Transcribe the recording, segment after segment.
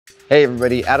Hey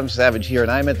everybody, Adam Savage here, and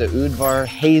I'm at the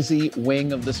Udvar-Hazy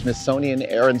wing of the Smithsonian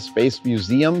Air and Space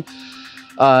Museum.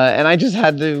 And I just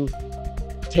had to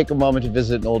take a moment to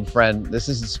visit an old friend. This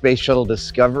is the Space Shuttle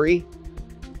Discovery.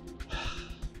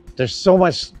 There's so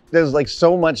much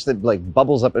that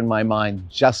bubbles up in my mind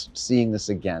just seeing this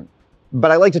again.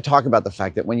 But I like to talk about the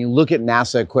fact that when you look at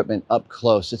NASA equipment up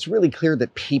close, it's really clear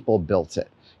that people built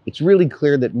it. It's really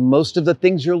clear that most of the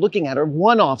things you're looking at are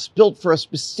one-offs built for a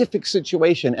specific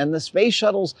situation, and the space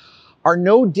shuttles are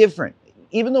no different.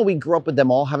 Even though we grew up with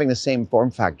them all having the same form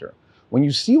factor, when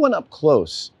you see one up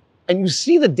close and you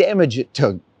see the damage it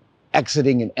took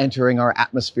exiting and entering our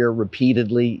atmosphere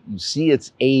repeatedly, you see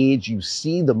its age, you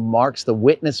see the marks, the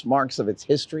witness marks of its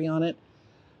history on it,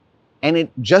 and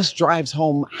it just drives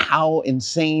home how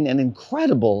insane and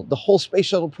incredible the whole space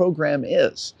shuttle program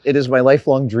is. It is my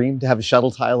lifelong dream to have a shuttle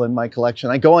tile in my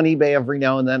collection. I go on eBay every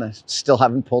now and then. I still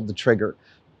haven't pulled the trigger.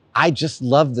 I just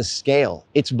love the scale.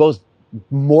 It's both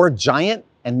more giant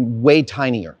and way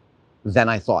tinier than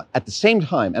I thought at the same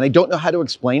time. And I don't know how to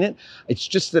explain it. It's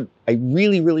just that I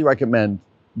really, really recommend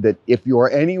that if you are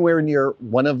anywhere near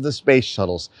one of the space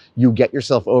shuttles, you get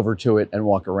yourself over to it and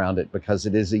walk around it, because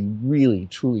it is a really,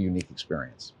 truly unique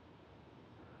experience.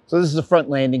 So this is the front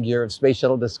landing gear of Space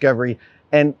Shuttle Discovery.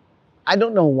 And I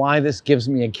don't know why this gives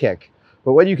me a kick,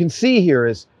 but what you can see here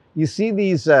is, you see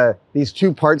these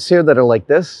two parts here that are like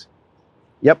this?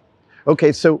 Yep.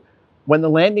 Okay, so when the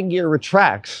landing gear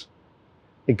retracts,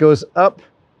 it goes up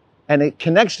and it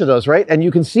connects to those, right? And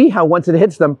you can see how once it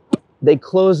hits them, they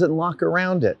close and lock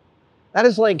around it. That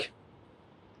is like,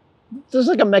 there's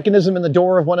like a mechanism in the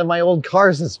door of one of my old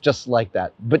cars that's just like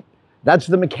that. But that's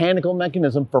the mechanical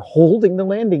mechanism for holding the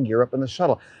landing gear up in the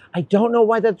shuttle. I don't know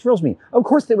why that thrills me. Of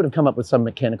course they would have come up with some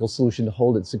mechanical solution to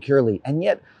hold it securely. And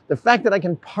yet the fact that I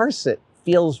can parse it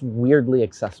feels weirdly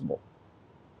accessible.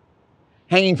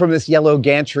 Hanging from this yellow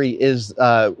gantry is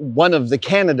one of the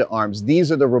Canada arms.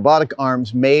 These are the robotic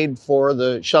arms made for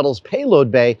the shuttle's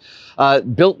payload bay,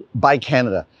 built by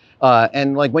Canada.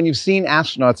 And like when you've seen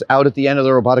astronauts out at the end of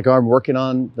the robotic arm working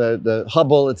on the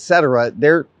Hubble, etc.,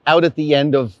 they're out at the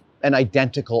end of an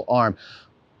identical arm.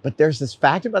 But there's this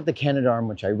fact about the Canada arm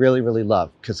which I really, really love,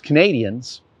 because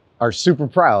Canadians are super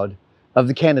proud of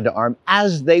the Canada arm,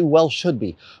 as they well should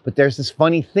be. But there's this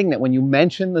funny thing that when you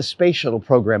mention the space shuttle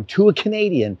program to a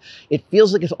Canadian, it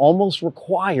feels like it's almost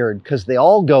required, because they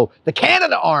all go, the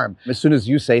Canada arm, as soon as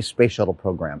you say space shuttle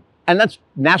program. And that's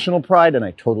national pride, and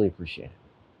I totally appreciate it.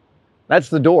 That's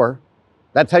the door.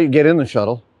 That's how you get in the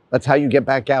shuttle. That's how you get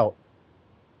back out.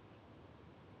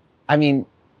 I mean,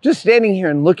 just standing here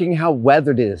and looking how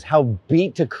weathered it is, how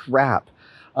beat to crap.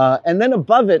 And then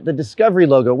above it, the Discovery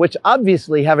logo, which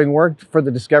obviously, having worked for the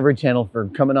Discovery Channel for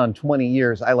coming on 20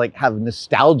 years, I like have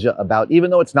nostalgia about. Even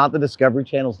though it's not the Discovery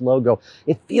Channel's logo,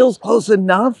 it feels close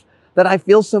enough that I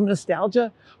feel some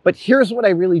nostalgia. But here's what I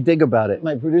really dig about it.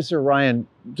 My producer, Ryan,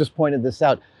 just pointed this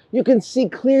out. You can see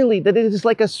clearly that it is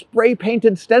like a spray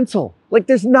painted stencil. Like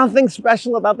there's nothing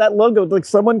special about that logo. Like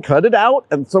someone cut it out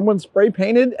and someone spray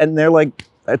painted, and they're like,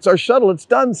 that's our shuttle, it's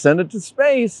done, send it to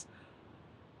space.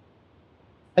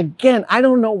 Again, I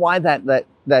don't know why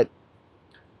the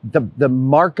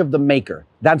mark of the maker,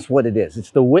 that's what it is.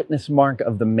 It's the witness mark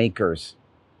of the makers.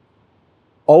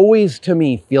 Always to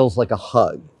me feels like a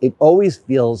hug. It always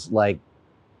feels like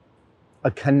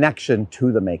a connection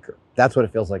to the maker. That's what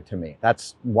it feels like to me.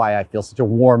 That's why I feel such a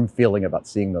warm feeling about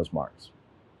seeing those marks.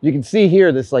 You can see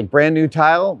here this like brand new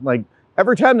tile. Like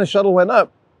every time the shuttle went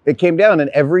up, it came down and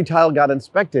every tile got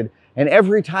inspected, and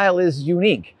every tile is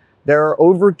unique. There are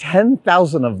over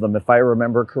 10,000 of them, if I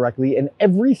remember correctly, and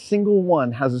every single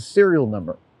one has a serial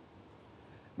number.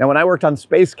 Now, when I worked on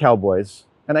Space Cowboys,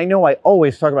 and I know I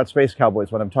always talk about Space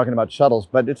Cowboys when I'm talking about shuttles,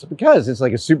 but it's because it's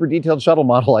like a super detailed shuttle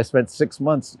model. I spent 6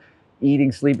 months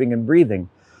eating, sleeping, and breathing.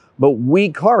 But we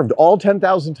carved all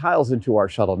 10,000 tiles into our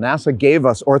shuttle. NASA gave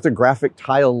us orthographic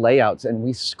tile layouts, and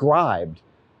we scribed,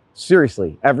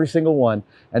 seriously, every single one.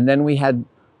 And then we had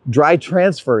dry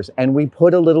transfers, and we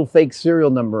put a little fake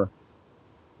serial number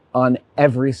on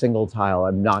every single tile.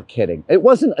 I'm not kidding. It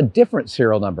wasn't a different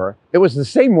serial number. It was the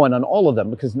same one on all of them,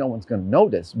 because no one's going to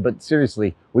notice. But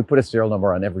seriously, we put a serial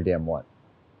number on every damn one.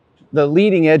 The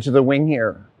leading edge of the wing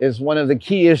here is one of the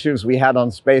key issues we had on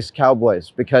Space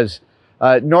Cowboys, because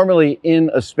normally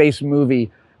in a space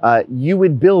movie, you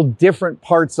would build different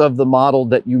parts of the model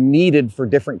that you needed for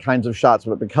different kinds of shots.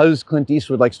 But because Clint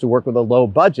Eastwood likes to work with a low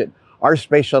budget, our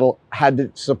space shuttle had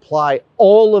to supply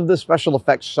all of the special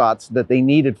effects shots that they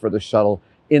needed for the shuttle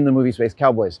in the movie Space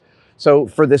Cowboys. So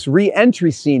for this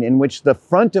re-entry scene in which the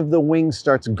front of the wing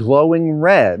starts glowing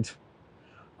red,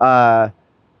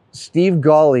 Steve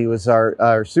Gawley was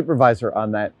our supervisor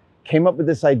on that, came up with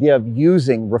this idea of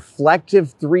using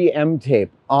reflective 3M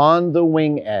tape on the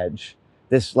wing edge,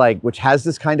 which has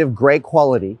this kind of gray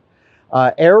quality,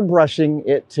 airbrushing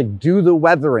it to do the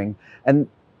weathering. And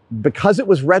because it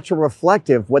was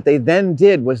retroreflective, what they then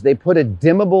did was they put a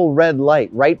dimmable red light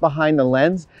right behind the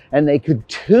lens, and they could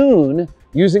tune,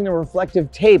 using the reflective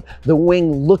tape, the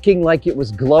wing looking like it was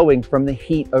glowing from the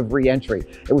heat of re-entry.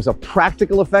 It was a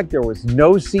practical effect, there was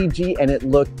no CG, and it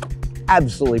looked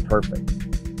absolutely perfect.